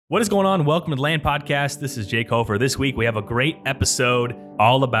What is going on? Welcome to the Land Podcast. This is Jake Hofer. This week we have a great episode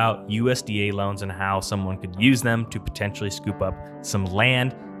all about USDA loans and how someone could use them to potentially scoop up some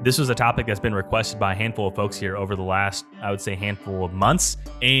land. This was a topic that's been requested by a handful of folks here over the last, I would say, handful of months.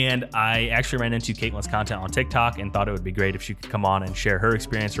 And I actually ran into Kaitlyn's content on TikTok and thought it would be great if she could come on and share her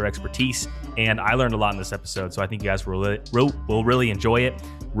experience, her expertise. And I learned a lot in this episode, so I think you guys will really enjoy it.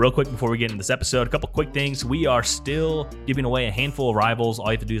 Real quick before we get into this episode, a couple quick things. We are still giving away a handful of rivals. All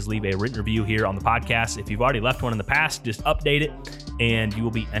you have to do is leave a written review here on the podcast. If you've already left one in the past, just update it and you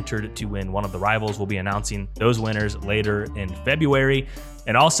will be entered to win one of the rivals. We'll be announcing those winners later in February.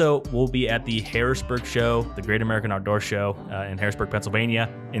 And also, we'll be at the Harrisburg Show, the Great American Outdoor Show in Harrisburg,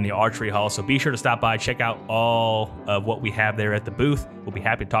 Pennsylvania, in the Archery Hall. So be sure to stop by, check out all of what we have there at the booth. We'll be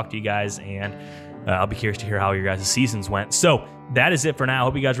happy to talk to you guys, and I'll be curious to hear how your guys' seasons went. So that is it for now.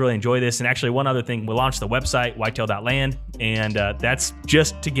 Hope you guys really enjoy this. And actually, one other thing, we launched the website, whitetail.land, and that's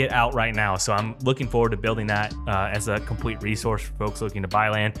just to get out right now. So I'm looking forward to building that as a complete resource for folks looking to buy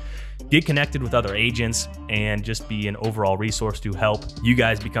land, get connected with other agents, and just be an overall resource to help you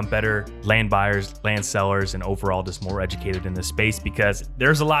guys become better land buyers, land sellers, and overall just more educated in this space, because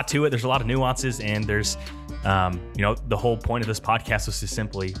there's a lot to it. There's a lot of nuances, and there's, the whole point of this podcast was to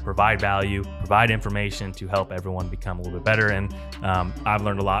simply provide value, provide information to help everyone become a little bit better. And I've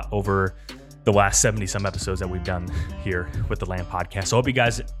learned a lot over the last 70 some episodes that we've done here with the Land Podcast. So hope you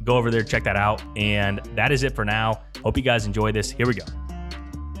guys go over there, check that out. And that is it for now. Hope you guys enjoy this. Here we go.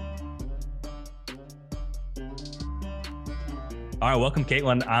 All right, welcome,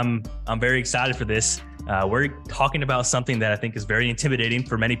 Kaitlyn. I'm very excited for this. We're talking about something that I think is very intimidating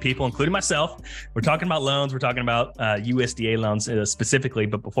for many people, including myself. We're talking about loans. We're talking about USDA loans specifically.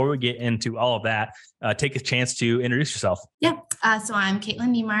 But before we get into all of that, take a chance to introduce yourself. Yeah. So I'm Kaitlyn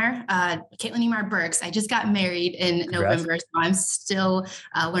Niemeyer, Kaitlyn Niemeyer Burks. I just got married in November, so I'm still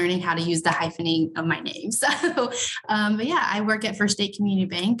learning how to use the hyphening of my name. So, but yeah, I work at First State Community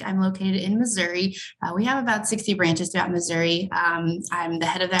Bank. I'm located in Missouri. We have about 60 branches throughout Missouri. I'm the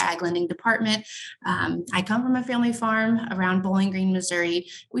head of the ag lending department. I come from a family farm around Bowling Green, Missouri.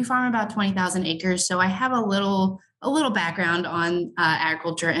 We farm about 20,000 acres. So I have a little background on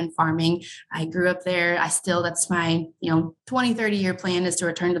agriculture and farming. I grew up there. That's my, 20, 30 year plan is to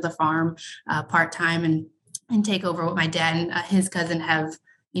return to the farm part-time and take over what my dad and his cousin have,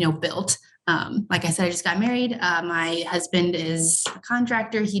 built. Like I said, I just got married. My husband is a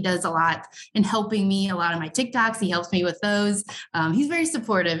contractor. He does a lot in helping me, a lot of my TikToks. He helps me with those. He's very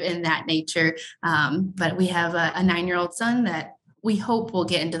supportive in that nature. But we have a 9-year-old son that we hope will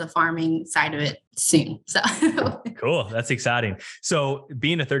get into the farming side of it soon. So cool. That's exciting. So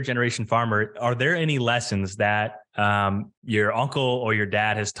being a third generation farmer, are there any lessons that your uncle or your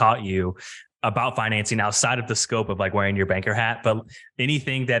dad has taught you about financing outside of the scope of like wearing your banker hat, but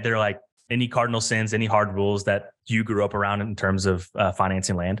anything that they're like, any cardinal sins, any hard rules that you grew up around in terms of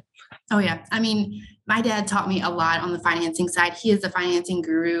financing land? Oh yeah. I mean, my dad taught me a lot on the financing side. He is the financing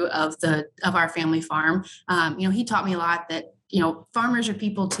guru of our family farm. He taught me a lot that, farmers are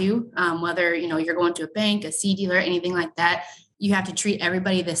people too. Whether, you're going to a bank, a seed dealer, anything like that, you have to treat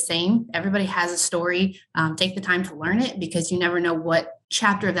everybody the same. Everybody has a story. Take the time to learn it, because you never know what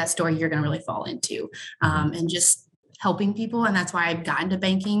chapter of that story you're going to really fall into. And just helping people. And that's why I've gotten to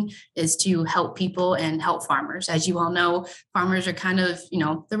banking, is to help people and help farmers. As you all know, farmers are kind of,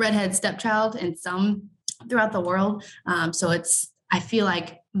 the redhead stepchild in some throughout the world. I feel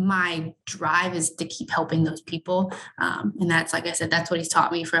like my drive is to keep helping those people. And that's, like I said, that's what he's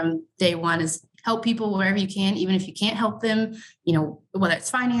taught me from day one, is help people wherever you can, even if you can't help them, whether it's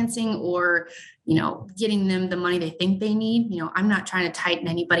financing or, getting them the money they think they need. I'm not trying to tighten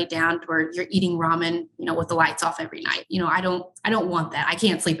anybody down to where you're eating ramen, with the lights off every night. I don't want that. I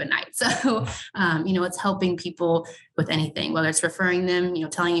can't sleep at night. So, it's helping people with anything, whether it's referring them,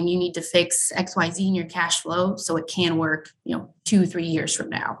 telling them you need to fix XYZ in your cash flow so it can work, 2-3 years from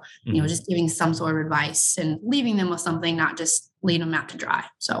now, just giving some sort of advice and leaving them with something, not just leaving them out to dry.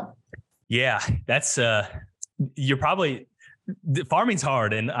 So. Yeah, that's you're probably, farming's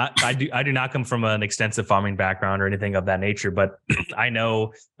hard, and I do not come from an extensive farming background or anything of that nature, but I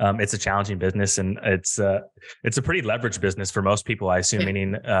know it's a challenging business, and it's a pretty leveraged business for most people, I assume,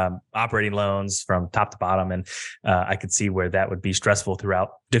 meaning operating loans from top to bottom, and I could see where that would be stressful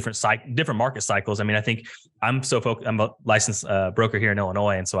throughout different market cycles. I mean, I think I'm a licensed broker here in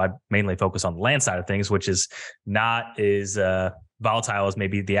Illinois, and so I mainly focus on the land side of things, which is not as volatile as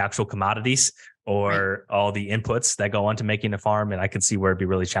maybe the actual commodities or all the inputs that go into making a farm. And I could see where it'd be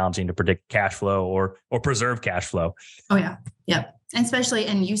really challenging to predict cash flow or preserve cash flow. Oh yeah. Yep. And especially,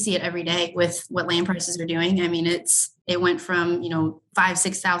 and you see it every day with what land prices are doing. I mean, it went from,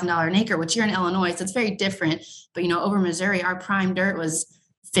 $5,000-$6,000 an acre, which you're in Illinois, so it's very different. But, over Missouri, our prime dirt was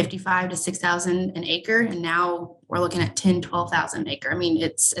 55 to 6,000 an acre. And now we're looking at 10, 12,000 an acre. I mean,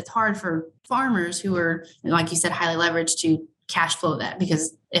 it's hard for farmers who are, like you said, highly leveraged to cash flow that,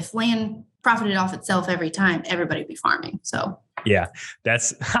 because if land profited off itself every time, everybody would be farming. So yeah,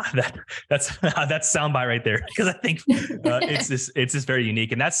 that's soundbite right there. Because I think it's just very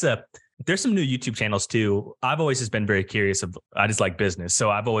unique. And there's some new YouTube channels too. I've always just been very curious I just like business. So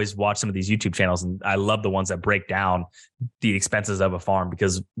I've always watched some of these YouTube channels, and I love the ones that break down the expenses of a farm,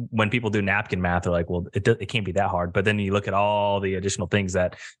 because when people do napkin math, they're like, well, it can't be that hard. But then you look at all the additional things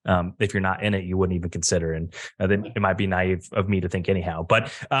that if you're not in it, you wouldn't even consider. And then it might be naive of me to think anyhow.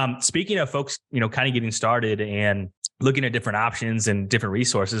 But speaking of folks, kind of getting started and looking at different options and different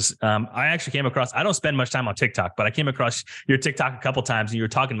resources. I actually came across, I don't spend much time on TikTok, but I came across your TikTok a couple of times, and you were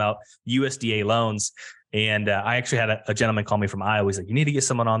talking about USDA loans. And I actually had a gentleman call me from Iowa. He's like, you need to get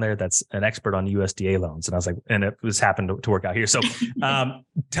someone on there that's an expert on USDA loans. And I was like, and it was happened to work out here. So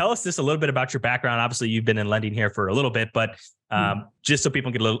tell us just a little bit about your background. Obviously, you've been in lending here for a little bit, but just so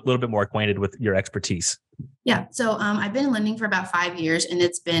people can get a little bit more acquainted with your expertise. Yeah. So I've been in lending for about 5 years, and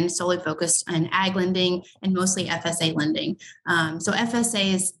it's been solely focused on ag lending and mostly FSA lending. So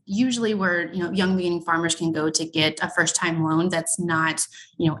FSA is usually where, young beginning farmers can go to get a first time loan that's not,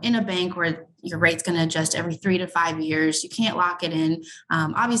 in a bank where your rate's going to adjust every 3 to 5 years. You can't lock it in.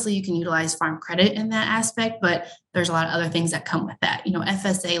 Obviously, you can utilize farm credit in that aspect, but there's a lot of other things that come with that.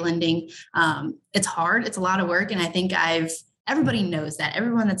 FSA lending, it's hard. It's a lot of work. And I think everybody knows that.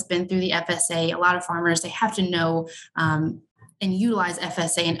 Everyone that's been through the FSA, a lot of farmers, they have to know and utilize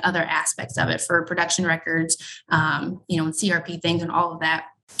FSA and other aspects of it for production records, and CRP things and all of that.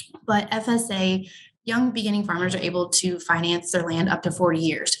 But FSA, young beginning farmers are able to finance their land up to 40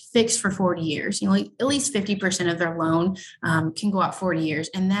 years, fixed for 40 years. At least 50% of their loan can go out 40 years.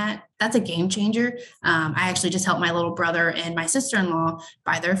 And that's a game changer. I actually just helped my little brother and my sister-in-law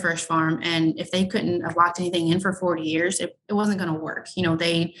buy their first farm. And if they couldn't have locked anything in for 40 years, it wasn't going to work.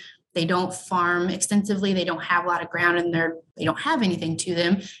 They don't farm extensively. They don't have a lot of ground in there. They don't have anything to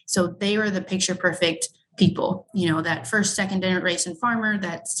them. So they were the picture perfect people, that first, second generation farmer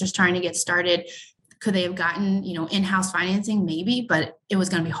that's just trying to get started. Could they have gotten, in-house financing? Maybe, but it was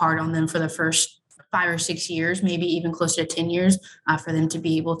going to be hard on them for the first 5 or 6 years, maybe even closer to 10 years, for them to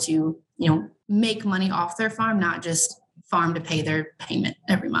be able to, make money off their farm, not just farm to pay their payment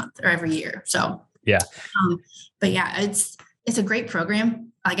every month or every year. So, yeah. But yeah, it's a great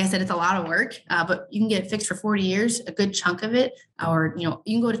program. Like I said, it's a lot of work, but you can get it fixed for 40 years, a good chunk of it, or, you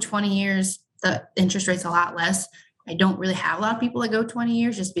can go to 20 years. The interest rate's a lot less. I don't really have a lot of people that go 20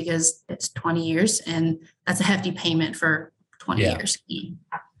 years just because it's 20 years and that's a hefty payment for 20 years.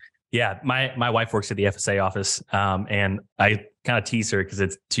 Yeah. My wife works at the FSA office. And I kind of tease her because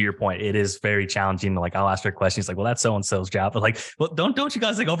it's, to your point, it is very challenging. Like I'll ask her questions like, well, that's so-and-so's job. But like, well, don't you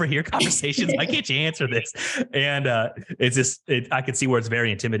guys like overhear conversations? Why can't you answer this? And it's just, I can see where it's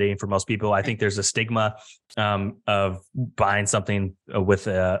very intimidating for most people. I think there's a stigma of buying something with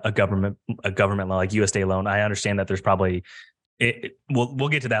a government loan, like USDA loan. I understand that there's probably, we'll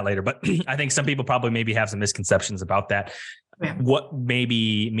get to that later, but I think some people probably maybe have some misconceptions about that. Yeah. What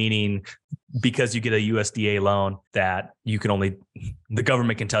maybe meaning because you get a USDA loan that you can the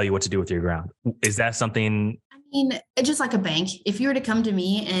government can tell you what to do with your ground. Is that something? I mean, it's just like a bank. If you were to come to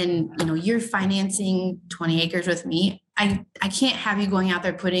me and, you're financing 20 acres with me, I can't have you going out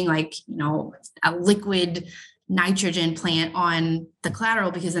there putting like, a liquid nitrogen plant on the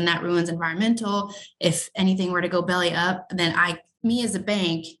collateral, because then that ruins environmental. If anything were to go belly up, then me as a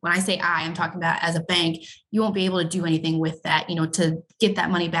bank, when I say I'm talking about as a bank, you won't be able to do anything with that, to get that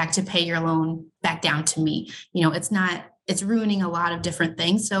money back, to pay your loan back down to me. It's ruining a lot of different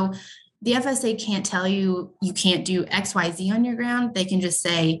things. So the FSA can't tell you can't do X, Y, Z on your ground. They can just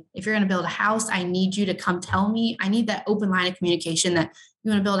say, if you're going to build a house, I need you to come tell me. I need that open line of communication that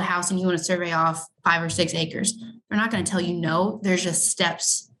you want to build a house and you want to survey off 5 or 6 acres. They're not going to tell you no. There's just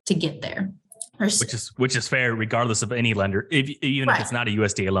steps to get there. Which is fair, regardless of any lender. Even if it's not a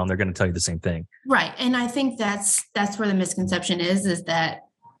USDA loan, they're going to tell you the same thing. Right. And I think that's where the misconception is that,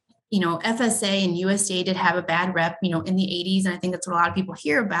 FSA and USDA did have a bad rep, in the 80s. And I think that's what a lot of people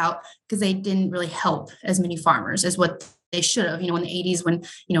hear about, because they didn't really help as many farmers as what they should have. In the 80s when,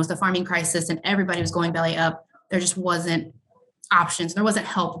 it was the farming crisis and everybody was going belly up, there just wasn't options. There wasn't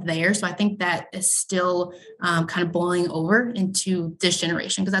help there. So I think that is still kind of boiling over into this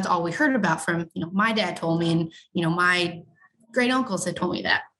generation, because that's all we heard about from, my dad told me, and, my great uncles had told me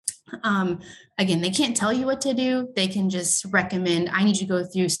that. Again, they can't tell you what to do. They can just recommend, I need you to go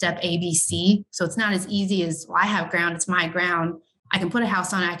through step A, B, C. So it's not as easy as, well, I have ground, it's my ground. I can put a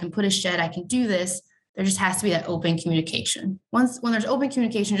house on it. I can put a shed. I can do this. There just has to be that open communication. When there's open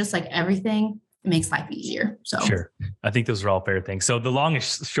communication, just like everything, it makes life easier. So sure. I think those are all fair things. So the long and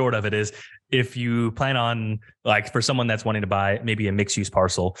short of it is, if you plan on, like, for someone that's wanting to buy maybe a mixed use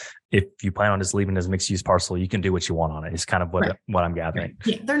parcel, if you plan on just leaving it as a mixed use parcel, you can do what you want on it. It's kind of what I'm gathering.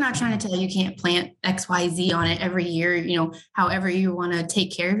 Yeah, they're not trying to tell you can't plant X, Y, Z on it every year, however you want to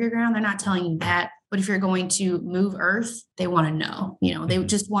take care of your ground. They're not telling you that. But if you're going to move earth, they want to know, they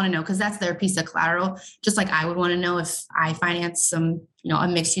just want to know, because that's their piece of collateral. Just like I would want to know if I finance some, a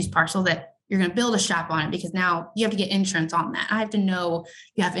mixed use parcel, that you're going to build a shop on it, because now you have to get insurance on that. I have to know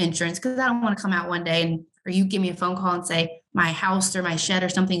you have insurance, because I don't want to come out one day or you give me a phone call and say my house or my shed or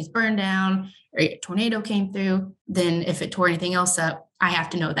something's burned down or a tornado came through. Then if it tore anything else up, I have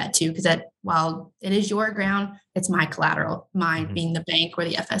to know that too, because that, while it is your ground, it's my collateral, mine being the bank or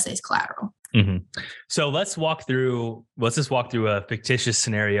the FSA's collateral. Mm-hmm. So let's just walk through a fictitious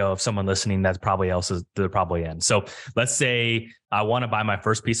scenario of someone listening they're probably in. So let's say I want to buy my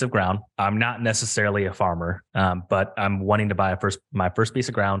first piece of ground. I'm not necessarily a farmer, but I'm wanting to buy my first piece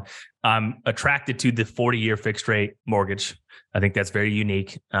of ground. I'm attracted to the 40-year fixed rate mortgage. I think that's very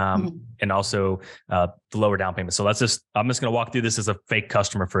unique. And also the lower down payment. So I'm just going to walk through this as a fake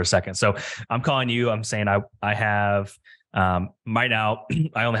customer for a second. So I'm calling you, I'm saying I have, right now,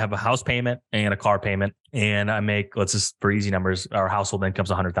 I only have a house payment and a car payment, and I make, let's just, for easy numbers, our household income's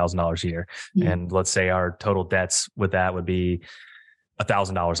 $100,000 a year. And let's say our total debts with that would be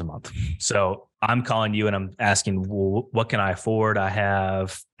 $1,000 a month. So I'm calling you and I'm asking, well, what can I afford? I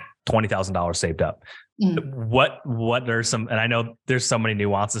have $20,000 saved up. What are some, and I know there's so many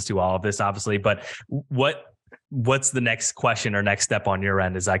nuances to all of this, obviously, but what's the next question or next step on your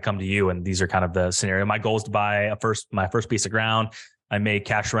end as I come to you? And these are kind of the scenario. My goal is to buy my first piece of ground. I may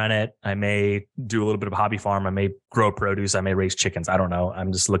cash rent it. I may do a little bit of a hobby farm. I may grow produce. I may raise chickens. I don't know.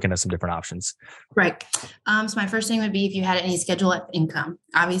 I'm just looking at some different options. Right. So my first thing would be if you had any schedule of income.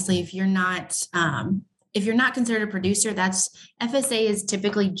 Obviously, if you're not considered a producer, that's FSA is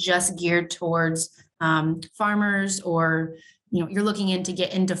typically just geared towards farmers, or you're looking in to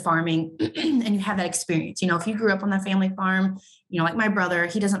get into farming and you have that experience. If you grew up on the family farm, like my brother,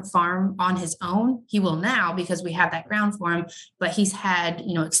 he doesn't farm on his own. He will now because we have that ground for him, but he's had,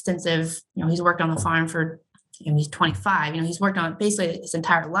 extensive, he's worked on the farm for, he's 25, he's worked on it basically his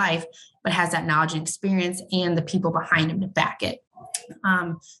entire life, but has that knowledge and experience and the people behind him to back it.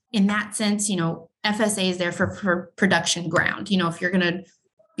 In that sense, FSA is there for production ground. If you're going to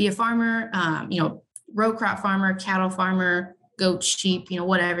be a farmer, row crop farmer, cattle farmer, goats, sheep,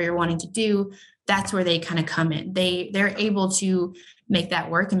 whatever you're wanting to do, that's where they kind of come in. They're able to make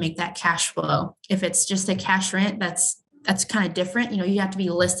that work and make that cash flow. If it's just a cash rent, that's kind of different. You have to be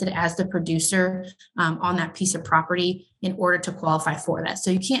listed as the producer on that piece of property in order to qualify for that.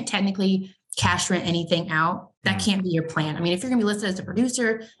 So you can't technically cash rent anything out. That can't be your plan. I mean, if you're going to be listed as a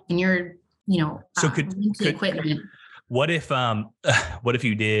producer and you're, equipment. What if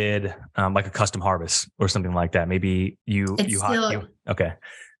you did like a custom harvest or something like that? Maybe okay.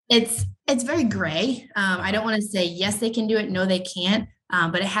 It's very gray. I don't want to say yes, they can do it. No, they can't.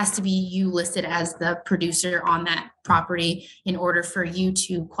 But it has to be you listed as the producer on that property in order for you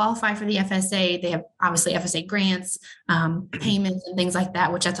to qualify for the FSA. They have obviously FSA grants, payments and things like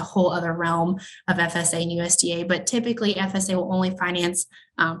that, which that's a whole other realm of FSA and USDA. But typically FSA will only finance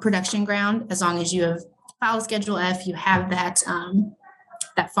production ground as long as you have filed Schedule F, you have that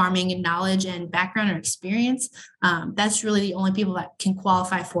farming and knowledge and background or experience. That's really the only people that can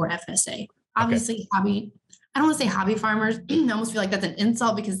qualify for FSA. Obviously, I don't want to say hobby farmers. I almost feel like that's an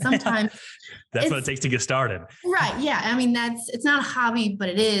insult because sometimes that's what it takes to get started. Right. Yeah. I mean, it's not a hobby, but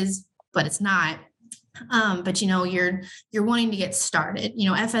it is, but it's not. But you're wanting to get started.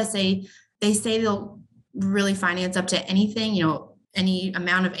 FSA, they say they'll really finance up to anything, any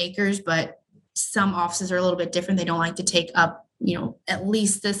amount of acres, but some offices are a little bit different. They don't like to take up, at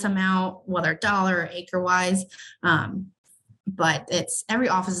least this amount, whether dollar or acre wise. But every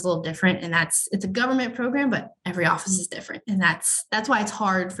office is a little different, and it's a government program, but every office is different. And that's why it's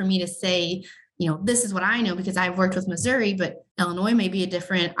hard for me to say, this is what I know, because I've worked with Missouri, but Illinois may be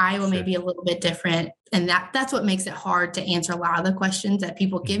Iowa may be a little bit different. And that's what makes it hard to answer a lot of the questions that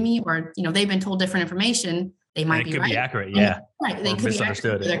people give me, or, they've been told different information. They might be right. It could be accurate. Yeah. Right. They could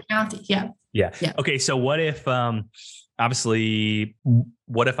misunderstood. Be accurate for their county. Yeah. Yeah. Okay. So what if, obviously,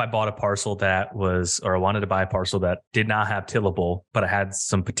 what if I bought a parcel or wanted to buy a parcel that did not have tillable, but it had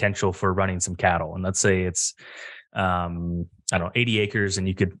some potential for running some cattle? And let's say it's I don't know, 80 acres and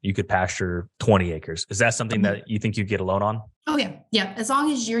you could pasture 20 acres. Is that something that you think you'd get a loan on? Oh yeah. Yeah. As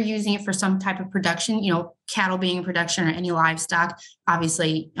long as you're using it for some type of production, cattle being in production or any livestock,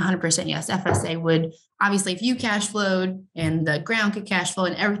 obviously 100% yes. FSA would, obviously if you cash flowed and the ground could cash flow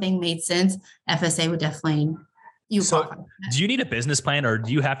and everything made sense, FSA would definitely qualify. Do you need a business plan or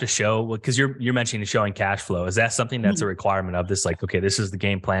do you have to show, because you're mentioning showing cash flow? Is that something that's a requirement of this? Like, okay, this is the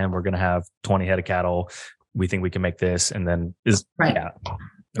game plan. We're going to have 20 head of cattle. We think we can make this. And then right. Yeah.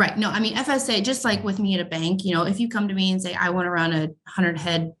 Right. No, I mean, FSA, just like with me at a bank, if you come to me and say, I want to run a 100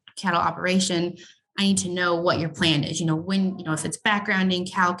 head cattle operation, I need to know what your plan is, when, if it's backgrounding,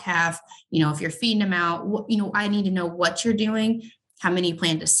 cow calf, if you're feeding them out, I need to know what you're doing, how many you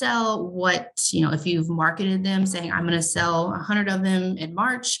plan to sell, what, if you've marketed them saying, I'm going to sell 100 of them in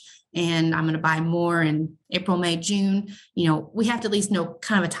March and I'm going to buy more in April, May, June, we have to at least know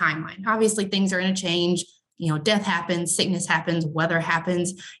kind of a timeline. Obviously things are going to change. Death happens, sickness happens, weather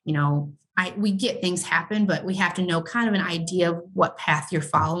happens, we get things happen, but we have to know kind of an idea of what path you're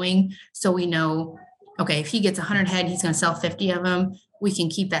following. So we know, okay, if he gets 100 head, he's going to sell 50 of them. We can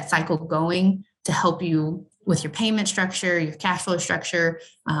keep that cycle going to help you with your payment structure, your cash flow structure,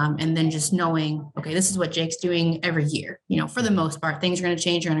 and then just knowing, okay, this is what Jake's doing every year. For the most part, things are going to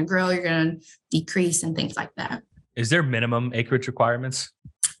change, you're going to grow, you're going to decrease and things like that. Is there minimum acreage requirements?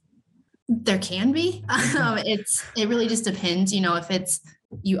 There can be. It really just depends. If it's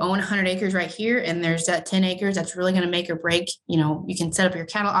you own 100 acres right here and there's that 10 acres that's really going to make or break, you can set up your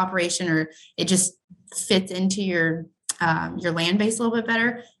cattle operation or it just fits into your land base a little bit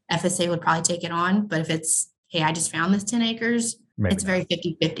better. FSA would probably take it on. But if it's, hey, I just found this 10 acres, maybe it's very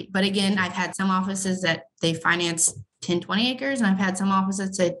 50-50. But again, I've had some offices that they finance 10, 20 acres and I've had some offices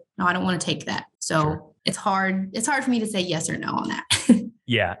that say, no, I don't want to take that. So It's hard. It's hard for me to say yes or no on that.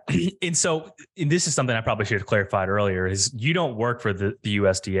 Yeah. And this is something I probably should have clarified earlier is you don't work for the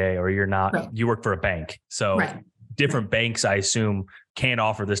USDA or you're not, you work for a bank. So different banks, I assume, can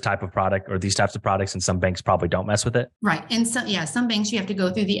offer this type of product or these types of products and some banks probably don't mess with it. Right. And some banks you have to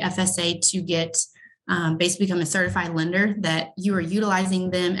go through the FSA to get basically become a certified lender that you are utilizing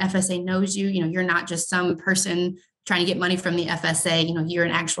them. FSA knows you, you're not just some person trying to get money from the FSA, you're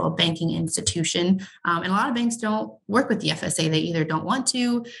an actual banking institution. And a lot of banks don't work with the FSA. They either don't want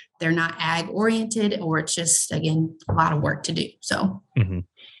to, they're not ag oriented, or it's just, again, a lot of work to do. So.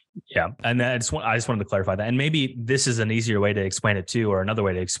 Yeah. And I just wanted to clarify that. And maybe this is an easier way to explain it too, or another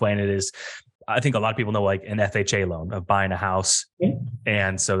way to explain it is, I think a lot of people know like an FHA loan of buying a house.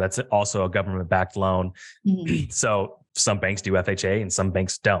 And so that's also a government backed loan. So some banks do FHA and some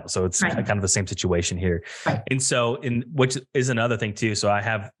banks don't. So it's kind of the same situation here. And so which is another thing too. So I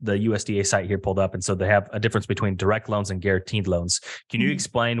have the USDA site here pulled up. And so they have a difference between direct loans and guaranteed loans. Can you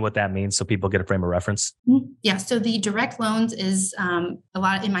explain what that means so people get a frame of reference? Yeah. So the direct loans is a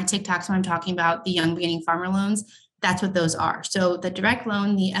lot in my TikToks when I'm talking about the young beginning farmer loans. That's what those are. So the direct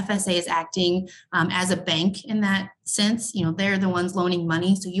loan, the FSA is acting as a bank in that sense. They're the ones loaning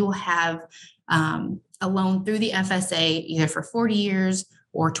money. So you'll have a loan through the FSA either for 40 years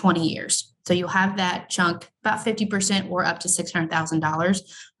or 20 years. So you'll have that chunk about 50% or up to $600,000.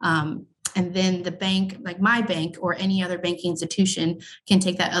 And then the bank, like my bank or any other banking institution, can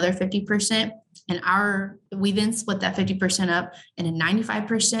take that other 50%. And we then split that 50% up in a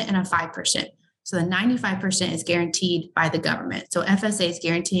 95% and a 5%. So the 95% is guaranteed by the government. So FSA is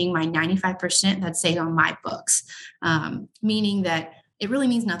guaranteeing my 95% that stays on my books, meaning that it really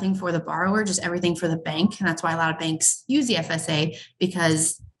means nothing for the borrower, just everything for the bank. And that's why a lot of banks use the FSA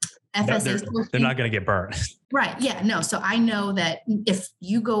because FSA they're not going to get burned. Right. Yeah. No. So I know that if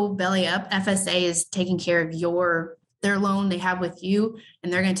you go belly up, FSA is taking care of their loan they have with you,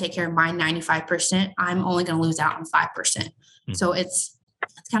 and they're going to take care of my 95%. I'm only going to lose out on 5%. So it's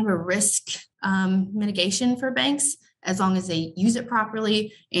kind of a risk mitigation for banks as long as they use it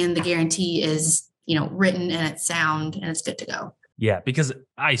properly and the guarantee is, written and it's sound and it's good to go. Yeah, because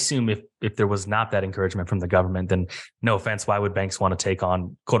I assume if there was not that encouragement from the government, then no offense, why would banks want to take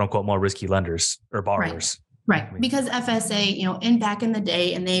on quote unquote more risky lenders or borrowers? Right. Because FSA, back in the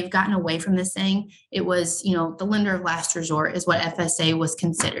day, and they've gotten away from this thing, it was, the lender of last resort is what FSA was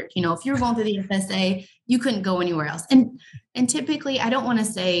considered. If you were going through the FSA, you couldn't go anywhere else. And typically, I don't want to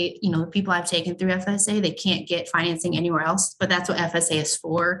say, the people I've taken through FSA, they can't get financing anywhere else, but that's what FSA is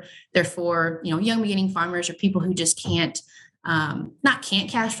for. They're for, young beginning farmers or people who just can't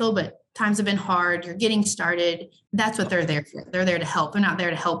cash flow, but times have been hard, you're getting started. That's what they're there for. They're there to help. They're not there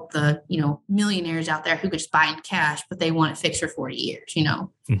to help the, millionaires out there who could just buy in cash, but they want it fixed for 40 years,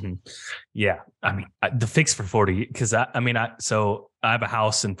 Mm-hmm. Yeah. I mean, the fix for 40, because so I have a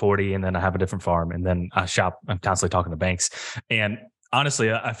house in 40 and then I have a different farm and then I'm constantly talking to banks. And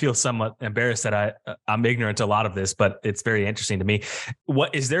honestly, I feel somewhat embarrassed that I'm ignorant to a lot of this, but it's very interesting to me.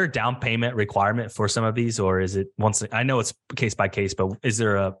 What is there a down payment requirement for some of these, or is it I know it's case by case, but is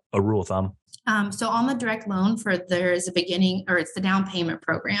there a rule of thumb? So on the direct loan there is a beginning, or it's the down payment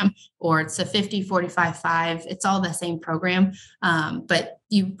program, or it's a 50, 45, 5. It's all the same program. But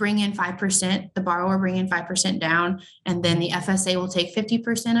you bring in 5%, the borrower bring in 5% down, and then the FSA will take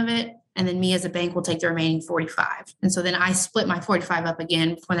 50% of it. And then me as a bank will take the remaining 45. And so then I split my 45 up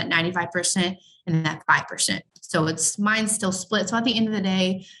again for that 95% and that 5%. So mine's still split. So at the end of the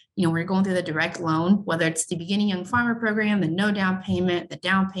day, we're going through the direct loan, whether it's the Beginning Young Farmer program, the no down payment, the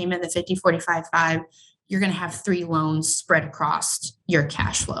down payment, the 50, 45, 5, you're going to have 3 loans spread across your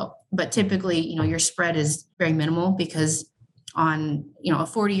cash flow. But typically, your spread is very minimal because on, a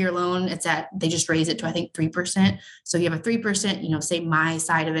 40-year loan, they just raise it to, I think, 3%. So you have a 3%, say my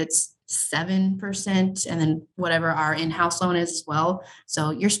side of it's 7%, and then whatever our in-house loan is as well.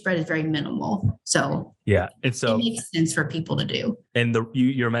 So your spread is very minimal. So yeah, and so it makes sense for people to do. And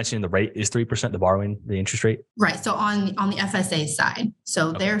you're mentioning the rate is 3%, the interest rate, right? So on the FSA side,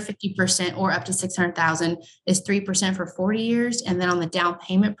 so their 50% or up to 600,000 is 3% for 40 years, and then on the down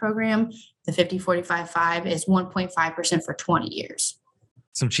payment program, the 50, 45, 5 is 1.5% for 20 years.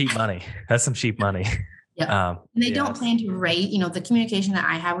 Some cheap money. That's some cheap money. Yeah. And they don't plan to rate, the communication that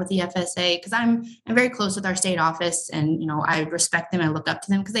I have with the FSA, because I'm very close with our state office, and, I respect them. I look up to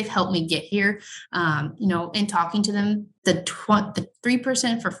them because they've helped me get here. In talking to them, the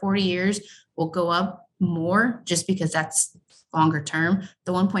 3% for 40 years will go up more just because that's longer term.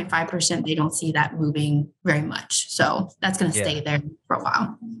 The 1.5%, they don't see that moving very much. So that's going to stay there for a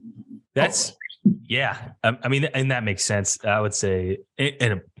while. And that makes sense. I would say,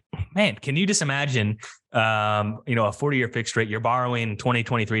 man, can you just imagine, a 40-year fixed rate, you're borrowing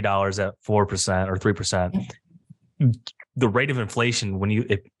 $23 at 4% or 3%. The rate of inflation,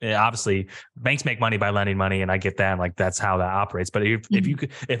 obviously banks make money by lending money, and I get that, like that's how that operates. But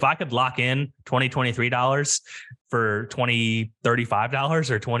if I could lock in $23 for $35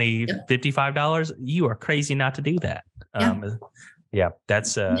 or $55, you are crazy not to do that. Yeah,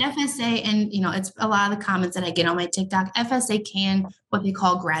 that's FSA, and it's a lot of the comments that I get on my TikTok. FSA can what they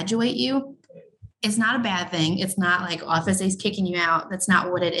call graduate you. It's not a bad thing. It's not like FSA is kicking you out. That's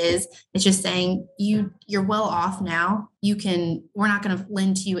not what it is. It's just saying you're well off now. We're not going to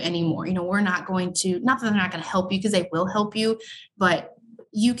lend to you anymore. We're not going to, not that they're not going to help you, because they will help you, but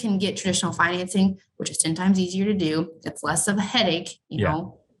you can get traditional financing, which is 10 times easier to do. It's less of a headache.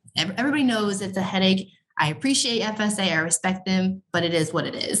 Everybody knows it's a headache. I appreciate FSA. I respect them, but it is what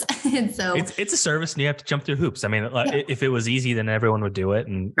it is. And so it's a service, and you have to jump through hoops. I mean, if it was easy, then everyone would do it,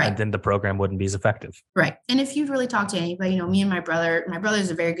 and then the program wouldn't be as effective. Right. And if you've really talked to anybody, me and my brother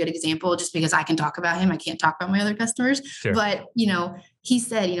is a very good example, just because I can talk about him. I can't talk about my other customers, but he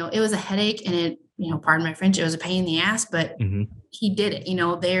said, it was a headache, and it, pardon my French, it was a pain in the ass, but he did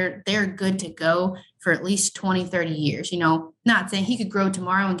it. They're good to go for at least 20, 30 years, not saying he could grow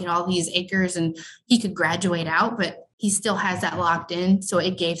tomorrow and get all these acres and he could graduate out, but he still has that locked in. So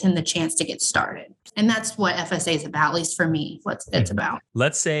it gave him the chance to get started. And that's what FSA is about, at least for me, what it's about.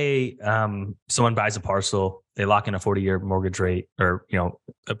 Let's say someone buys a parcel, they lock in a 40-year mortgage rate, or,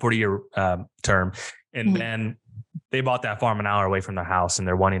 a 40-year term, and then they bought that farm an hour away from their house and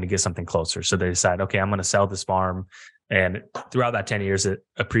they're wanting to get something closer. So they decide, okay, I'm going to sell this farm. And throughout that 10 years, it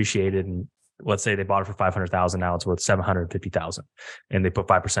appreciated. And let's say they bought it for $500,000. Now it's worth $750,000, and they put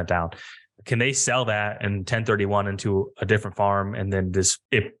 5% down. Can they sell that and 1031 into a different farm? And then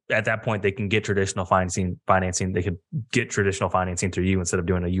if at that point they can get traditional financing, they could get traditional financing through you instead of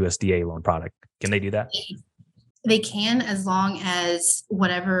doing a USDA loan product. Can they do that? They can, as long as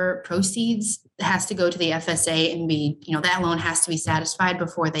whatever proceeds has to go to the FSA and be, that loan has to be satisfied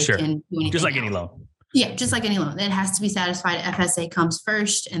before they can do anything. Just like else. Any loan. Yeah, just like any loan. It has to be satisfied. FSA comes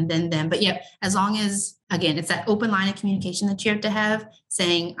first and then them. But yeah, as long as, again, it's that open line of communication that you have to have,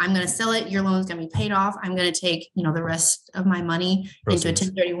 saying, I'm going to sell it, your loan's going to be paid off. I'm going to take, the rest of my money into a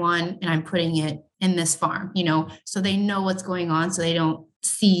 1031, and I'm putting it in this farm, so they know what's going on, so they don't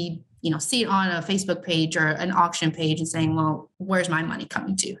see it on a Facebook page or an auction page and saying, well, where's my money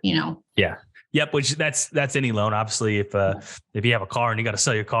coming to, Yeah. Yep. Which that's any loan. Obviously, if you have a car and you got to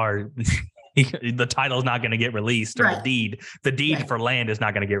sell your car, The title is not going to get released, or Right. the deed Right. for land is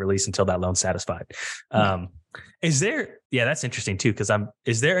not going to get released until that loan's satisfied. Right. That's interesting too.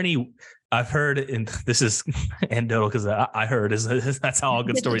 Is there any, I've heard, and this is anecdotal because I heard that's how all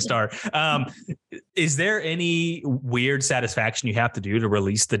good stories start. Is there any weird satisfaction you have to do to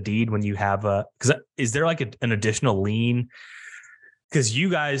release the deed when you have is there like an additional lien? Because you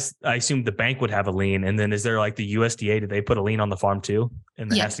guys, I assume the bank would have a lien, and then is there like the USDA? Do they put a lien on the farm too, and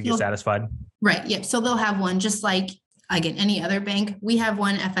that has to get satisfied? Right. Yep. So they'll have one, just like, again, any other bank. We have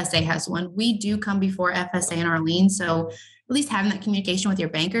one. FSA has one. We do come before FSA in our lien. So at least having that communication with your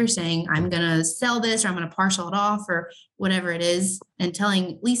banker saying, I'm going to sell this, or I'm going to partial it off, or whatever it is, and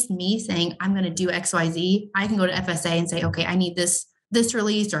telling at least me saying, I'm going to do XYZ. I can go to FSA and say, okay, I need this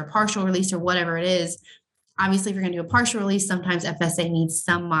release, or a partial release, or whatever it is. Obviously, if you're going to do a partial release, sometimes FSA needs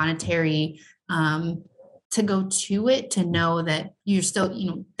some monetary to go to it, to know that you're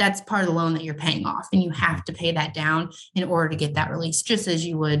still, that's part of the loan that you're paying off, and you have to pay that down in order to get that release, just as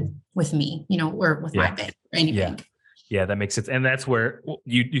you would with me, or with my bank, or any bank. Yeah, that makes sense. And that's where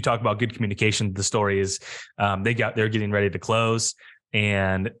you talk about good communication. The story is they're getting ready to close,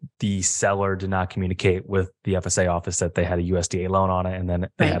 and the seller did not communicate with the FSA office that they had a USDA loan on it. And then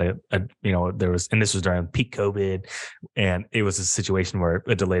they had and this was during peak COVID, and it was a situation where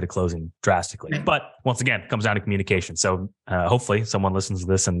it delayed a closing drastically. Right. But once again, it comes down to communication. So hopefully someone listens to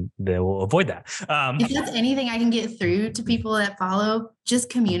this and they will avoid that. If that's anything I can get through to people that follow, just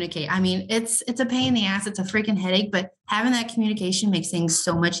communicate. I mean, it's a pain in the ass. It's a freaking headache, but having that communication makes things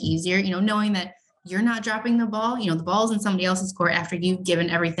so much easier, knowing that you're not dropping the ball. The ball's in somebody else's court after you've given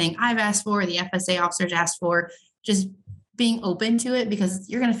everything I've asked for, the FSA officers asked for. Just being open to it, because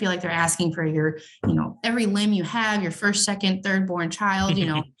you're going to feel like they're asking for your, every limb you have, your first, second, third born child.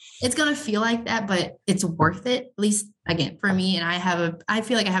 It's going to feel like that, but it's worth it. At least, again, for me, and I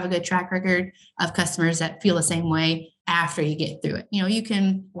feel like I have a good track record of customers that feel the same way after you get through it. You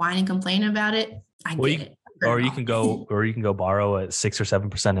can whine and complain about it. I get it. Or you can go borrow at 6 or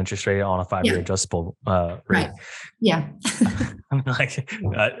 7% interest rate on a 5-year adjustable rate. Right. Yeah.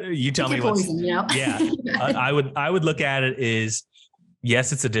 You tell me what's, I would look at it as,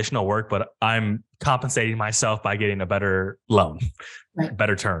 yes, it's additional work, but I'm compensating myself by getting a better loan,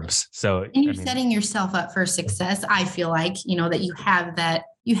 better terms. So, and you're setting yourself up for success. I feel like, that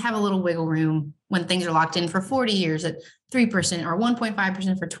you have a little wiggle room when things are locked in for 40 years at 3% or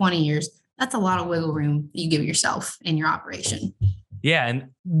 1.5% for 20 years. That's a lot of wiggle room you give yourself in your operation. Yeah. And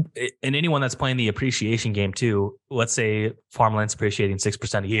anyone that's playing the appreciation game too, let's say farmland's appreciating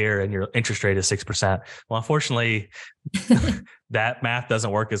 6% a year and your interest rate is 6%. Well, unfortunately, that math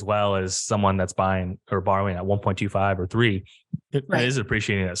doesn't work as well as someone that's buying or borrowing at 1.25 or 3. It is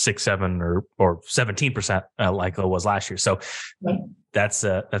appreciating at 6, 7 or 17% like it was last year. So that's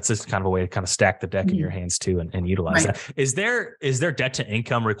just kind of a way to kind of stack the deck in your hands too, and utilize that. Is there debt to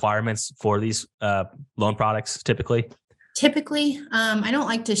income requirements for these loan products typically? Typically, I don't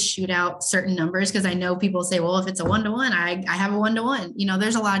like to shoot out certain numbers, because I know people say, well, if it's a 1-to-1, I have a 1-to-1.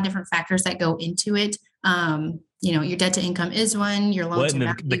 There's a lot of different factors that go into it. Your debt to income is one, your loan to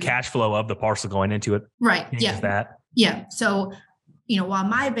value. The cash flow of the parcel going into it. Right. Yeah. That. Yeah. So, while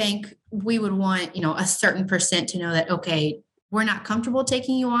my bank, we would want, a certain percent to know that, okay, we're not comfortable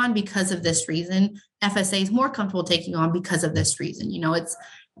taking you on because of this reason. FSA is more comfortable taking you on because of this reason.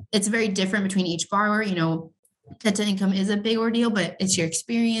 It's very different between each borrower. Debt to income is a big ordeal, but it's your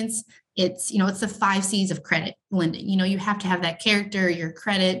experience. It's the 5 C's of credit lending. You have to have that character, your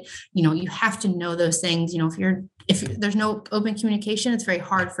credit, you have to know those things. If there's no open communication, it's very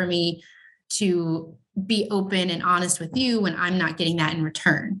hard for me to be open and honest with you when I'm not getting that in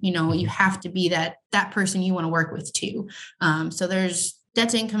return. You have to be that person you want to work with too. So there's debt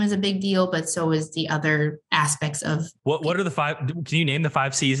to income is a big deal, but so is the other aspects of what are the 5? Can you name the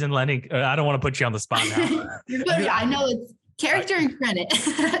 5 C's in lending? I don't want to put you on the spot now. I know it's character and credit.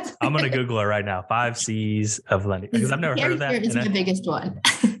 I'm going to Google it right now. 5 C's of lending, because I've never heard of that. Character is the biggest one.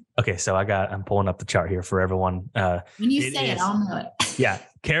 Okay. So I'm pulling up the chart here for everyone. When you say it, I'll know it. Yeah.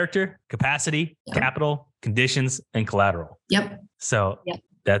 Character, capacity, capital, conditions, and collateral. Yep. So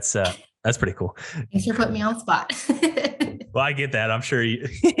that's pretty cool. Thanks for putting me on the spot. Well, I get that. I'm sure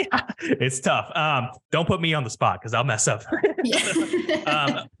it's tough. Don't put me on the spot, because I'll mess up.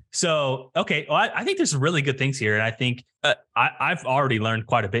 So, okay. Well, I think there's some really good things here. And I think I've already learned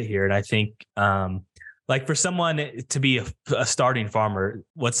quite a bit here. And I think like for someone to be a starting farmer,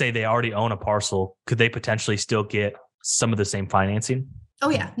 let's say they already own a parcel, could they potentially still get some of the same financing? Oh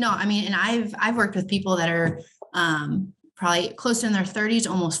yeah, no, I mean, and I've worked with people that are probably close to in their 30s,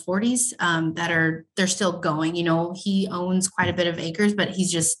 almost 40s, they're still going. He owns quite a bit of acres, but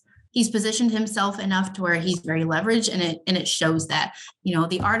he's just he's positioned himself enough to where he's very leveraged, and it shows that,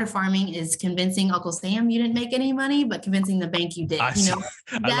 the art of farming is convincing Uncle Sam you didn't make any money, but convincing the bank you did.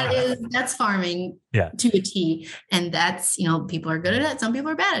 That's farming to a T. And that's, people are good at it. Some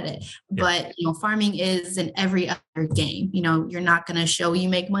people are bad at it, but farming is in every other game. You're not going to show you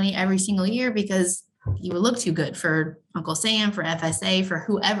make money every single year because you would look too good for Uncle Sam, for FSA, for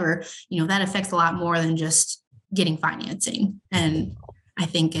whoever. That affects a lot more than just getting financing. And I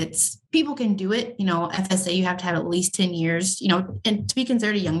think people can do it. FSA, you have to have at least 10 years, and to be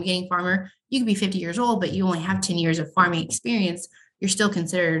considered a young beginning farmer, you could be 50 years old, but you only have 10 years of farming experience. You're still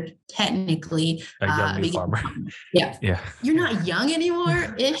considered technically a young farmer. Yeah. You're not young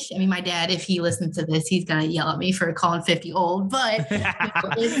anymore ish. I mean, my dad, if he listens to this, he's going to yell at me for calling 50 old, but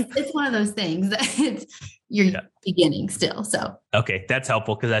it's one of those things that you're beginning still. So, okay. That's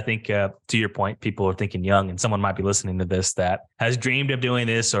helpful. Cause I think, to your point, people are thinking young, and someone might be listening to this that has dreamed of doing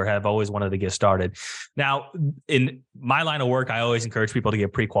this or have always wanted to get started. Now, in my line of work, I always encourage people to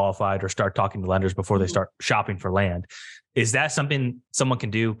get pre-qualified or start talking to lenders before they start shopping for land. Is that something someone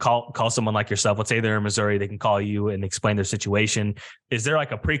can do? Call someone like yourself. Let's say they're in Missouri, they can call you and explain their situation. Is there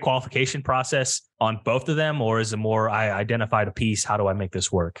like a pre-qualification process on both of them, or is it more, I identified a piece, how do I make this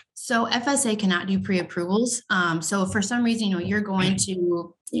work? So FSA cannot do pre-approvals. So if for some reason, you're going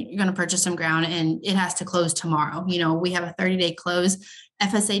to purchase some ground and it has to close tomorrow. We have a 30-day close.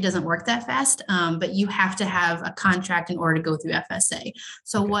 FSA doesn't work that fast, but you have to have a contract in order to go through FSA.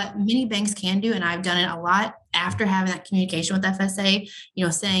 So what many banks can do, and I've done it a lot after having that communication with FSA,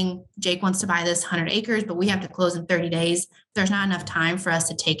 saying Jake wants to buy this 100 acres, but we have to close in 30 days. There's not enough time for us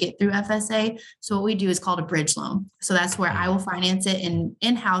to take it through FSA. So what we do is called a bridge loan. So that's where I will finance it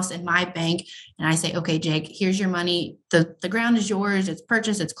in-house in my bank. And I say, okay, Jake, here's your money. The ground is yours. It's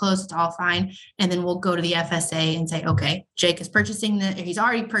purchased. It's closed. It's all fine. And then we'll go to the FSA and say, okay, Jake is purchasing he's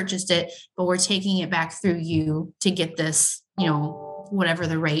already purchased it, but we're taking it back through you to get this, whatever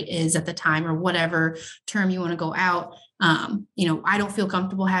the rate is at the time or whatever term you want to go out. I don't feel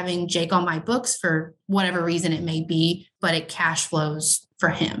comfortable having Jake on my books for whatever reason it may be, but it cash flows for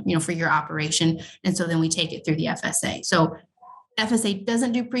him, for your operation. And so then we take it through the FSA. So FSA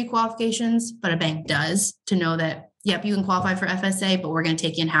doesn't do pre-qualifications, but a bank does, to know that, yep, you can qualify for FSA, but we're going to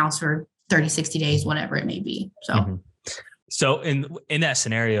take you in-house for 30, 60 days, whatever it may be. So. So in that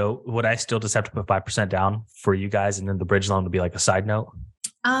scenario, would I still just have to put 5% down for you guys, and then the bridge loan would be like a side note?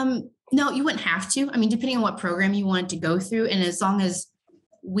 No, you wouldn't have to. I mean, depending on what program you wanted to go through. And as long as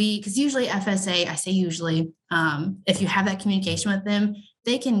because usually FSA, I say usually, if you have that communication with them,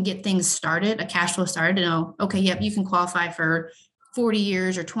 they can get things started, a cash flow started, to know, okay, yep, you can qualify for 40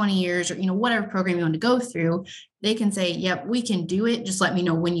 years or 20 years or, whatever program you want to go through. They can say, yep, we can do it. Just let me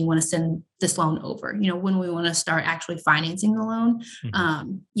know when you want to send this loan over, when we want to start actually financing the loan.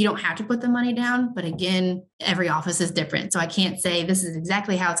 You don't have to put the money down, but again, every office is different. So I can't say this is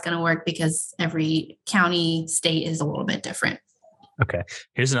exactly how it's going to work because every county, state is a little bit different. Okay.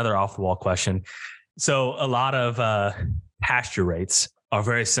 Here's another off the wall question. So a lot of pasture rates are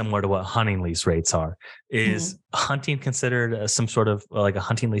very similar to what hunting lease rates are. Is hunting considered some sort of like a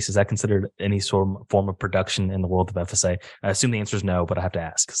hunting lease? Is that considered any sort of form of production in the world of FSA? I assume the answer is no, but I have to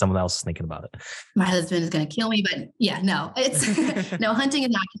ask because someone else is thinking about it. My husband is going to kill me, but yeah, no, no, hunting is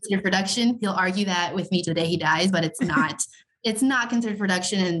not considered production. He'll argue that with me to the day he dies, but it's not, it's not considered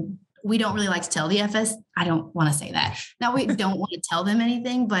production. And we don't really like to tell the I don't want to say that. Now we don't want to tell them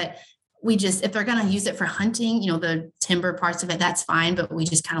anything, but we just, if they're going to use it for hunting, the timber parts of it, that's fine. But we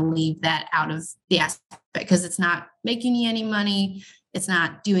just kind of leave that out of the aspect because it's not making you any money. It's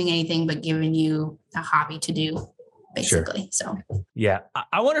not doing anything but giving you a hobby to do, basically. Sure. So, yeah,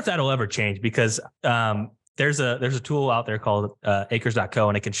 I wonder if that'll ever change because there's a tool out there called acres.co,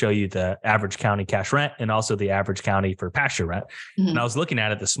 and it can show you the average county cash rent and also the average county for pasture rent. And I was looking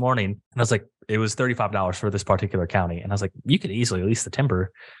at it this morning and I was like, it was $35 for this particular county. And I was like, you could easily lease the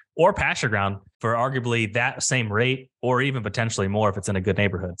timber or pasture ground for arguably that same rate or even potentially more if it's in a good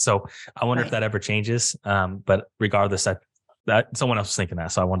neighborhood. So I wonder if that ever changes. But regardless, that someone else was thinking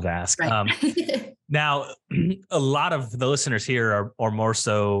that. So I wanted to ask. Right. Now, a lot of the listeners here are more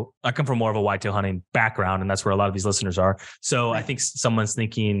so, I come from more of a whitetail hunting background, and that's where a lot of these listeners are. So I think someone's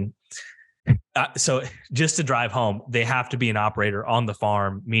thinking, so just to drive home, they have to be an operator on the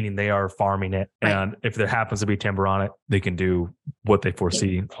farm, meaning they are farming it. Right. And if there happens to be timber on it, they can do what they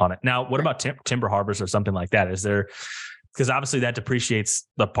foresee on it. Now, what about timber harbors or something like that? Is there, because obviously that depreciates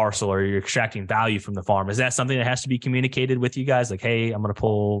the parcel or you're extracting value from the farm. Is that something that has to be communicated with you guys? Like, hey, I'm going to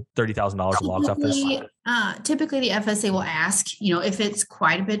pull $30,000 of logs off this. Typically the FSA will ask, if it's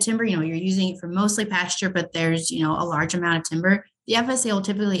quite a bit of timber, you're using it for mostly pasture, but there's, a large amount of timber, the FSA will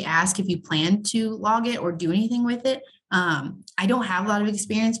typically ask if you plan to log it or do anything with it. I don't have a lot of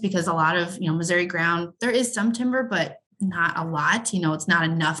experience because a lot of, Missouri ground, there is some timber, but not a lot. It's not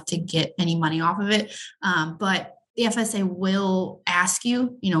enough to get any money off of it. But the FSA will ask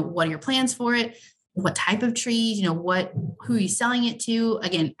you, what are your plans for it? What type of trees, who are you selling it to?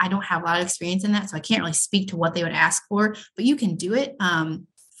 Again, I don't have a lot of experience in that, so I can't really speak to what they would ask for, but you can do it.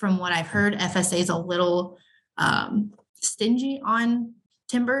 From what I've heard, FSA is a little stingy on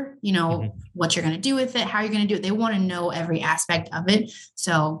timber, what you're going to do with it, how you're going to do it. They want to know every aspect of it.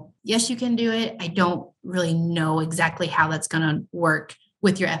 So yes, you can do it. I don't really know exactly how that's going to work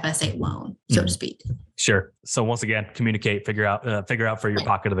with your FSA loan, so to speak. Sure. So once again, communicate, figure out for your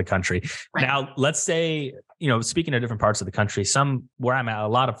pocket of the country. Right. Now, let's say, speaking of different parts of the country, where I'm at, a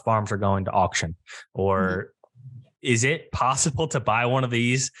lot of farms are going to auction. Or is it possible to buy one of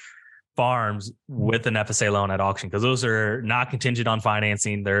these farms with an FSA loan at auction? Because those are not contingent on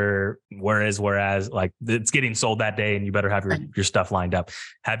financing. They're whereas like it's getting sold that day and you better have your stuff lined up.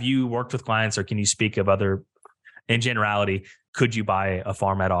 Have you worked with clients, or can you speak of other, in generality, could you buy a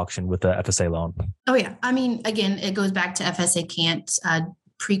farm at auction with a FSA loan? Oh yeah. I mean, again, it goes back to FSA can't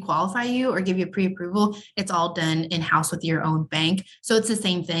pre-qualify you or give you pre-approval. It's all done in-house with your own bank. So it's the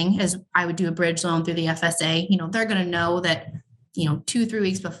same thing as I would do a bridge loan through the FSA. They're going to know that, 2-3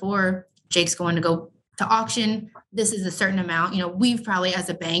 weeks before Jake's going to go to auction, this is a certain amount. We've probably, as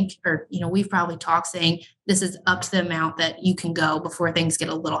a bank, or, we've probably talked saying this is up to the amount that you can go before things get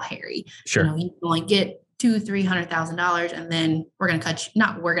a little hairy. Sure. You can only get $200,000-$300,000, and then we're going to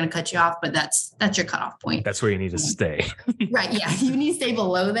cut you off, but that's your cutoff point. That's where you need to stay. Right. Yeah. You need to stay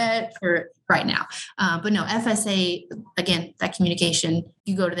below that for right now. But no, FSA, again, that communication,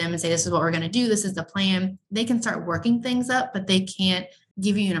 you go to them and say, this is what we're going to do. This is the plan. They can start working things up, but they can't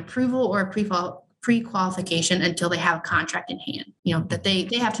give you an approval or a pre-qualification until they have a contract in hand, that they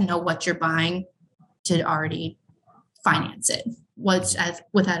have to know what you're buying to already finance it.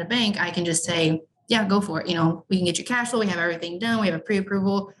 Without a bank, I can just say, yeah, go for it. We can get your cash flow. We have everything done. We have a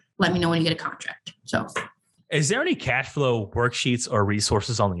pre-approval. Let me know when you get a contract. So is there any cash flow worksheets or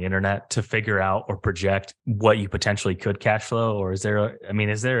resources on the internet to figure out or project what you potentially could cash flow? Or is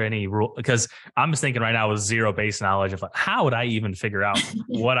there any rule? Because I'm just thinking right now with zero base knowledge of how would I even figure out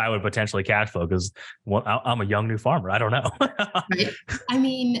what I would potentially cash flow? Because I'm a young new farmer. I don't know. Right. I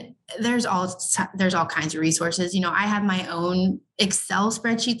mean, there's all kinds of resources. I have my own Excel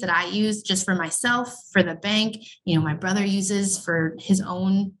spreadsheets that I use just for myself, for the bank. My brother uses for his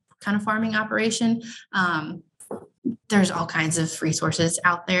own kind of farming operation. There's all kinds of resources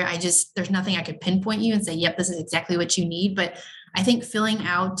out there. There's nothing I could pinpoint you and say, yep, this is exactly what you need. But I think filling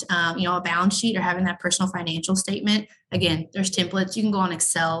out, a balance sheet or having that personal financial statement, again, there's templates. You can go on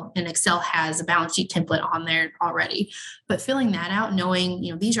Excel, and Excel has a balance sheet template on there already. But filling that out,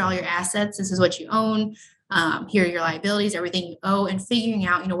 knowing, these are all your assets. This is what you own. Here are your liabilities, everything you owe, and figuring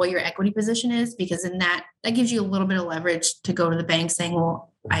out, what your equity position is, because in that gives you a little bit of leverage to go to the bank saying, well,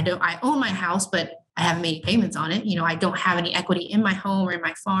 I own my house, but I haven't made payments on it. I don't have any equity in my home or in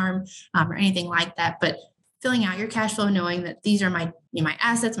my farm, or anything like that. But filling out your cash flow, knowing that these are my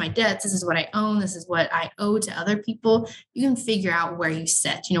assets, my debts, this is what I own, this is what I owe to other people, you can figure out where you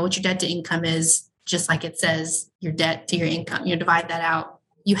sit, what your debt to income is, just like it says your debt to your income, divide that out.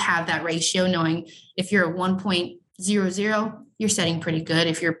 You have that ratio, knowing if you're a 1.00, you're setting pretty good.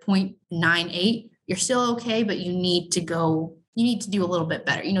 If you're 0.98, you're still okay, but you need to do a little bit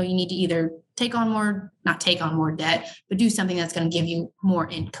better. You need to either not take on more debt, but do something that's going to give you more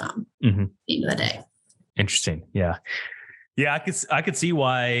income at the end of the day. Interesting. Yeah. Yeah. I could see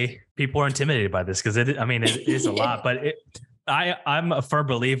why people are intimidated by this, because it is a lot, but I'm a firm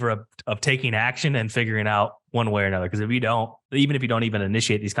believer of taking action and figuring out one way or another. Because even if you don't even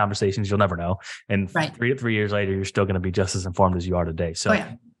initiate these conversations, you'll never know. And 3 years later, you're still going to be just as informed as you are today. So,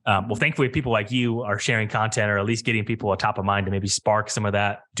 well, thankfully, people like you are sharing content, or at least getting people a top of mind to maybe spark some of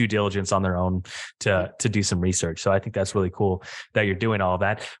that due diligence on their own to do some research. So I think that's really cool that you're doing all of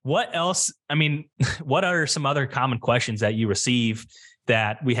that. What else? What are some other common questions that you receive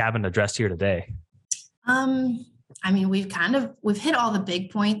that we haven't addressed here today? We've hit all the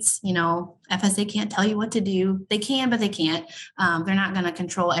big points. FSA can't tell you what to do. They can, but they can't. They're not going to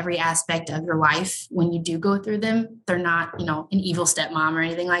control every aspect of your life when you do go through them. They're not, an evil stepmom or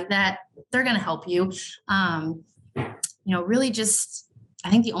anything like that. They're going to help you. Really just, I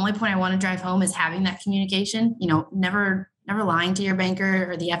think the only point I want to drive home is having that communication, never lying to your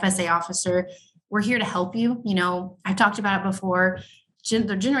banker or the FSA officer. We're here to help you. I've talked about it before.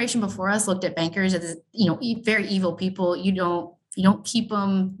 The generation before us looked at bankers as, very evil people. You don't you don't keep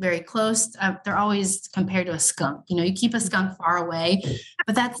them very close. They're always compared to a skunk. You keep a skunk far away,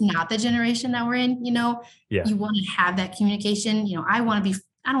 but that's not the generation that we're in. Yeah. You want to have that communication. I want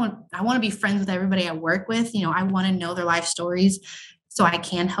to be friends with everybody I work with. I want to know their life stories so I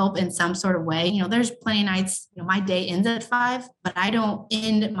can help in some sort of way. There's plenty of nights, my day ends at 5, but I don't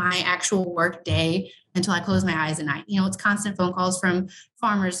end my actual work day until I close my eyes at night. It's constant phone calls from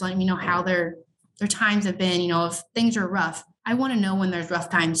farmers letting me know how their times have been. If things are rough, I want to know when there's rough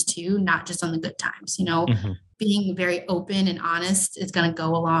times too, not just on the good times. Being very open and honest is going to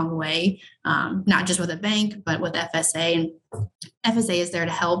go a long way, not just with a bank, but with FSA. And FSA is there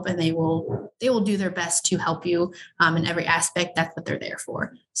to help, and they will do their best to help you in every aspect. That's what they're there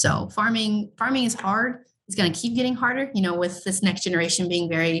for. So farming is hard. It's going to keep getting harder, with this next generation being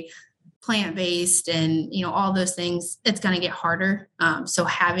very plant-based and, all those things, it's going to get harder. So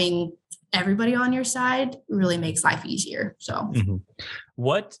having everybody on your side really makes life easier. So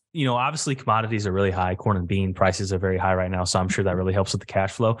what, obviously commodities are really high. Corn and bean prices are very high right now. So I'm sure that really helps with the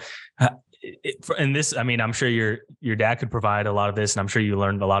cash flow. And this, I'm sure your dad could provide a lot of this, and I'm sure you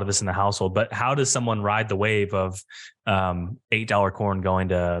learned a lot of this in the household, but how does someone ride the wave of $8 corn going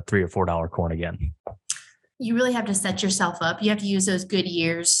to $3 or $4 corn again? You really have to set yourself up. You have to use those good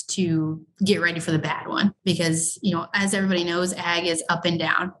years to get ready for the bad one, because, as everybody knows, ag is up and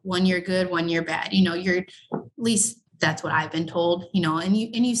down. 1 year good, 1 year bad. You're, at least that's what I've been told, and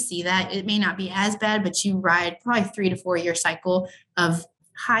you see that it may not be as bad, but you ride probably 3 to 4 year cycle of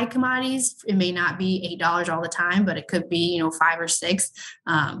high commodities. It may not be $8 all the time, but it could be, 5 or 6.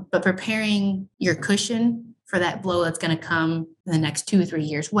 But preparing your cushion for that blow that's going to come in the next 2 or 3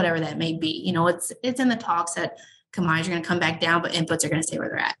 years, whatever that may be. It's in the talks that commodities are going to come back down, but inputs are going to stay where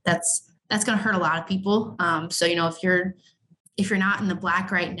they're at. That's going to hurt a lot of people. So, if you're not in the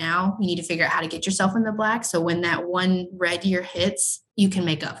black right now, you need to figure out how to get yourself in the black. So when that one red year hits, you can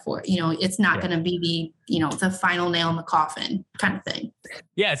make up for it. It's not going to be the final nail in the coffin kind of thing.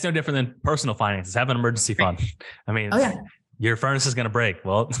 Yeah. It's no different than personal finances. Have an emergency fund. Oh yeah. Your furnace is going to break.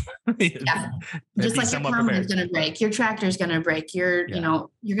 Well, yeah. Just like your combine is going to break, your tractor is going to break, you're going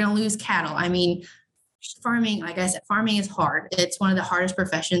to lose cattle. Farming, like I said, farming is hard. It's one of the hardest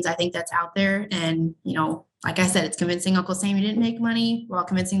professions I think that's out there. And, like I said, it's convincing Uncle Sam you didn't make money while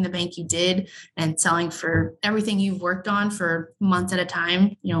convincing the bank you did, and selling for everything you've worked on for months at a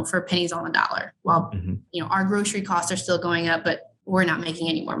time, for pennies on the dollar. While, our grocery costs are still going up, but we're not making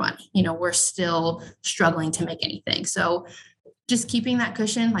any more money. We're still struggling to make anything. So just keeping that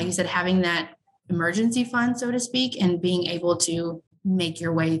cushion, like you said, having that emergency fund, so to speak, and being able to make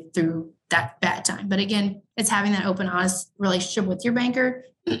your way through that bad time. But again, it's having that open, honest relationship with your banker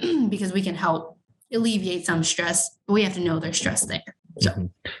because we can help alleviate some stress, but we have to know there's stress there. So,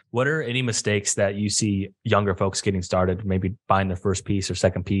 what are any mistakes that you see younger folks getting started, maybe buying their first piece or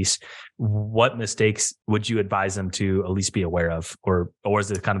second piece? What mistakes would you advise them to at least be aware of? Or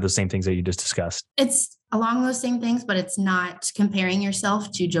is it kind of the same things that you just discussed? It's along those same things, but it's not comparing yourself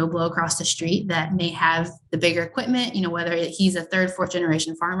to Joe Blow across the street that may have the bigger equipment, whether he's a 3rd, 4th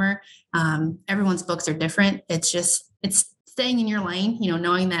generation farmer. Everyone's books are different. It's staying in your lane,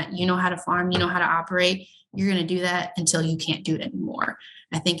 knowing that you know how to farm, you know how to operate. You're going to do that until you can't do it anymore.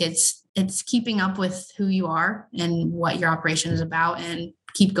 I think it's keeping up with who you are and what your operation is about, and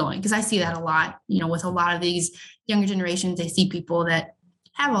keep going. Because I see that a lot, with a lot of these younger generations. They see people that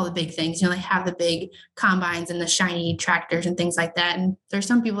have all the big things, they have the big combines and the shiny tractors and things like that. And there's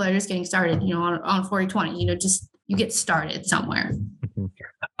some people that are just getting started, on 40/20, just you get started somewhere.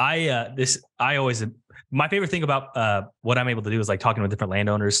 My favorite thing about what I'm able to do is like talking with different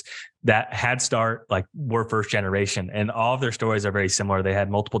landowners that had were first generation, and all of their stories are very similar. They had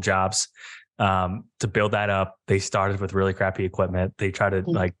multiple jobs to build that up. They started with really crappy equipment. They try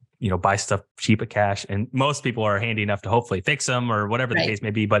to buy stuff cheap at cash, and most people are handy enough to hopefully fix them or whatever the case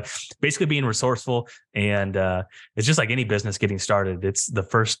may be. But basically being resourceful, and it's just like any business getting started. It's the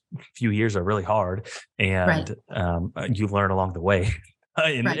first few years are really hard, and you learn along the way.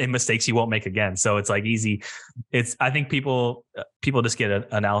 And mistakes you won't make again. So it's like easy. I think people just get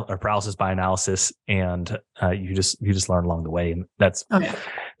a paralysis by analysis, and you just learn along the way. And that's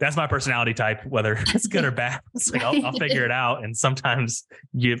my personality type, whether it's good or bad. It's like, I'll figure it out. And sometimes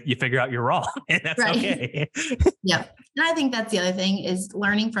you figure out you're wrong, and that's okay. Yep. And I think that's the other thing is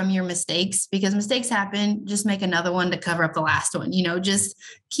learning from your mistakes, because mistakes happen. Just make another one to cover up the last one, just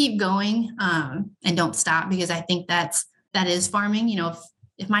keep going and don't stop, because I think that is farming.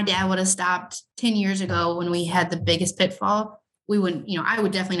 If my dad would have stopped 10 years ago when we had the biggest pitfall, we wouldn't, I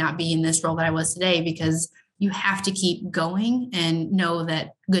would definitely not be in this role that I was today, because you have to keep going and know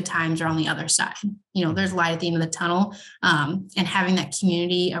that good times are on the other side. There's light at the end of the tunnel, and having that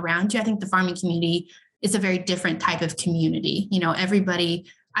community around you. I think the farming community is a very different type of community.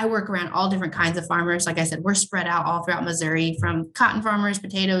 I work around all different kinds of farmers. Like I said, we're spread out all throughout Missouri, from cotton farmers,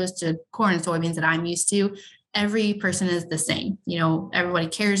 potatoes, to corn and soybeans that I'm used to. Every person is the same. Everybody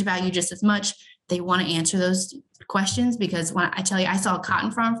cares about you just as much. They want to answer those questions, because when I tell you, I saw a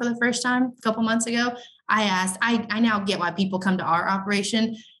cotton farm for the first time a couple months ago, I now get why people come to our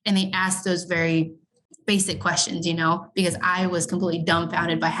operation and they ask those very basic questions, because I was completely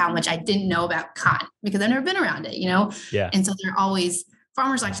dumbfounded by how much I didn't know about cotton, because I've never been around it, Yeah. And so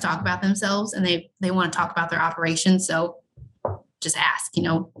farmers like to talk about themselves, and they want to talk about their operation. So just ask,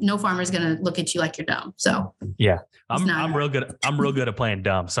 no farmer is going to look at you like you're dumb. So yeah, I'm real good. I'm real good at playing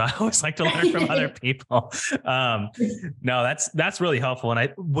dumb. So I always like to learn from other people. No, that's really helpful.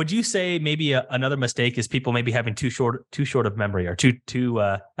 And would you say maybe another mistake is people maybe having too short of memory, or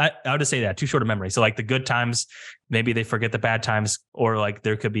I would just say that too short of memory. So like the good times, maybe they forget the bad times, or like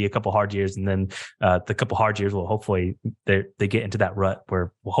there could be a couple hard years, and then the couple hard years will hopefully they get into that rut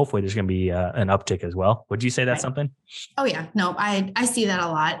where hopefully there's going to be an uptick as well. Would you say that's something? Oh yeah, no, I see that a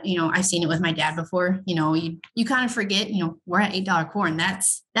lot. I've seen it with my dad before. You kind of forget. We're at $8 corn.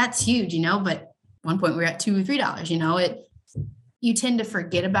 That's huge. But at one point we were at $2 or $3. You tend to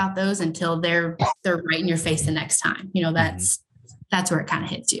forget about those until they're right in your face the next time. That's where it kind of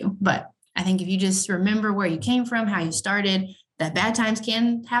hits you. But I think if you just remember where you came from, how you started, that bad times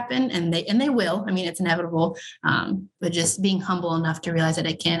can happen, and they will. I mean, it's inevitable. But just being humble enough to realize that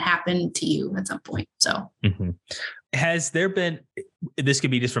it can happen to you at some point. So, Has there been, this could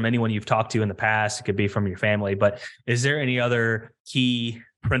be just from anyone you've talked to in the past, it could be from your family, but is there any other key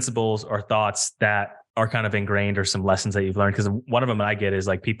principles or thoughts that are kind of ingrained, or some lessons that you've learned? Because one of them I get is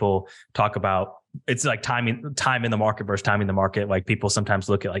like people talk about, it's like time in the market versus timing the market. Like people sometimes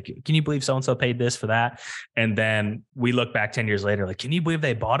look at like, can you believe so-and-so paid this for that? And then we look back 10 years later, like, can you believe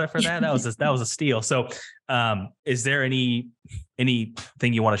they bought it for that? That was a steal. So is there anything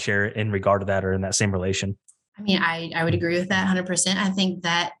you want to share in regard to that, or in that same relation? I mean, I would agree with that 100%. I think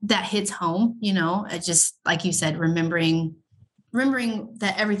that hits home, it's just like you said, remembering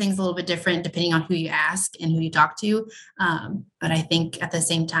that everything's a little bit different depending on who you ask and who you talk to. But I think at the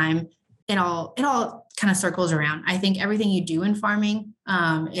same time, it all kind of circles around. I think everything you do in farming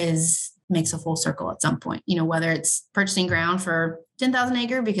makes a full circle at some point, whether it's purchasing ground for 10,000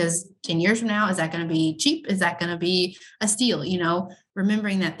 acre, because 10 years from now, is that going to be cheap? Is that going to be a steal?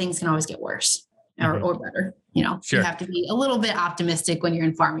 Remembering that things can always get worse or better. Sure. You have to be a little bit optimistic when you're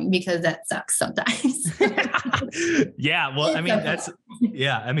in farming, because that sucks sometimes. Yeah. Well,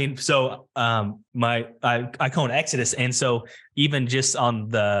 I mean, so I call it Exodus. And so even just on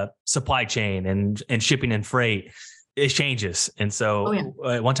the supply chain and shipping and freight, it changes. And so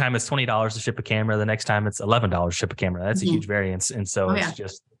one time it's $20 to ship a camera. The next time it's $11 to ship a camera. That's a huge variance. And so it's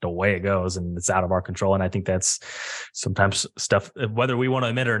just the way it goes, and it's out of our control. And I think that's sometimes stuff, whether we want to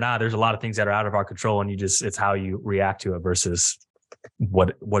admit it or not, there's a lot of things that are out of our control, and it's how you react to it versus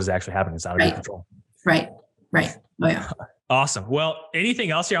what is actually happening. It's out of your control. Right. Oh yeah. Awesome. Well,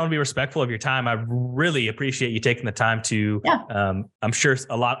 anything else here? I want to be respectful of your time. I really appreciate you taking the time to, I'm sure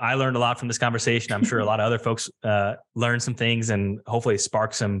I learned a lot from this conversation. I'm sure a lot of other folks learned some things, and hopefully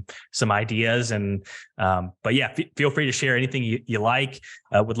spark some ideas. And, but yeah, feel free to share anything you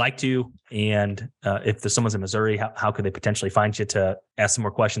would like to. And if there's someone's in Missouri, how could they potentially find you to ask some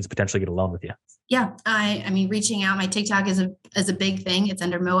more questions, potentially get a loan with you? Yeah. I mean, reaching out, my TikTok is a big thing. It's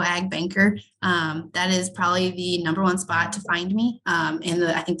under Moag Banker. That is probably the number one spot to find me. And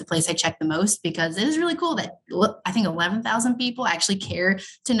I think the place I check the most, because it is really cool that I think 11,000 people actually care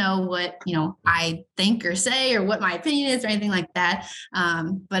to know what, I think or say, or what my opinion is, or anything like that.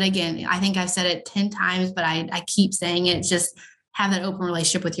 But again, I think I've said it 10 times, but I keep saying it. It's just have that open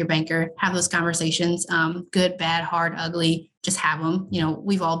relationship with your banker, have those conversations, good, bad, hard, ugly, just have them.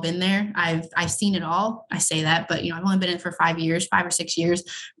 We've all been there. I've seen it all. I say that, but I've only been in it for 5 or 6 years,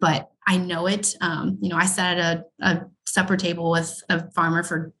 but I know it. I sat at a supper table with a farmer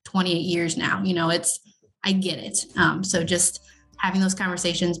for 28 years now. I get it. So just having those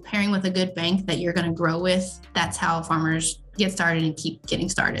conversations, pairing with a good bank that you're going to grow with, that's how farmers get started and keep getting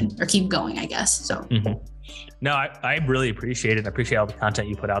started, or keep going, I guess. So. No, I really appreciate it. I appreciate all the content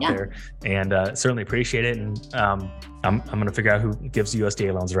you put out there, and certainly appreciate it. And I'm going to figure out who gives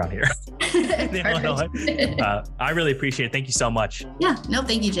USDA loans around here. I really appreciate it. Thank you so much. Yeah, no,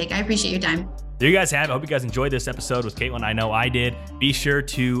 thank you, Jake. I appreciate your time. There you guys have it. I hope you guys enjoyed this episode with Kaitlyn. I know I did. Be sure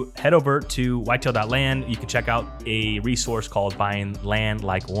to head over to whitetail.land. You can check out a resource called Buying Land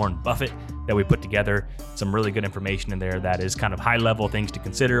Like Warren Buffett. that we put together. Some really good information in there that is kind of high level things to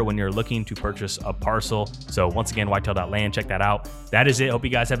consider when you're looking to purchase a parcel. So once again, whitetail.land, check that out. That is it. Hope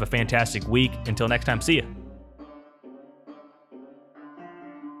you guys have a fantastic week. Until next time, see ya.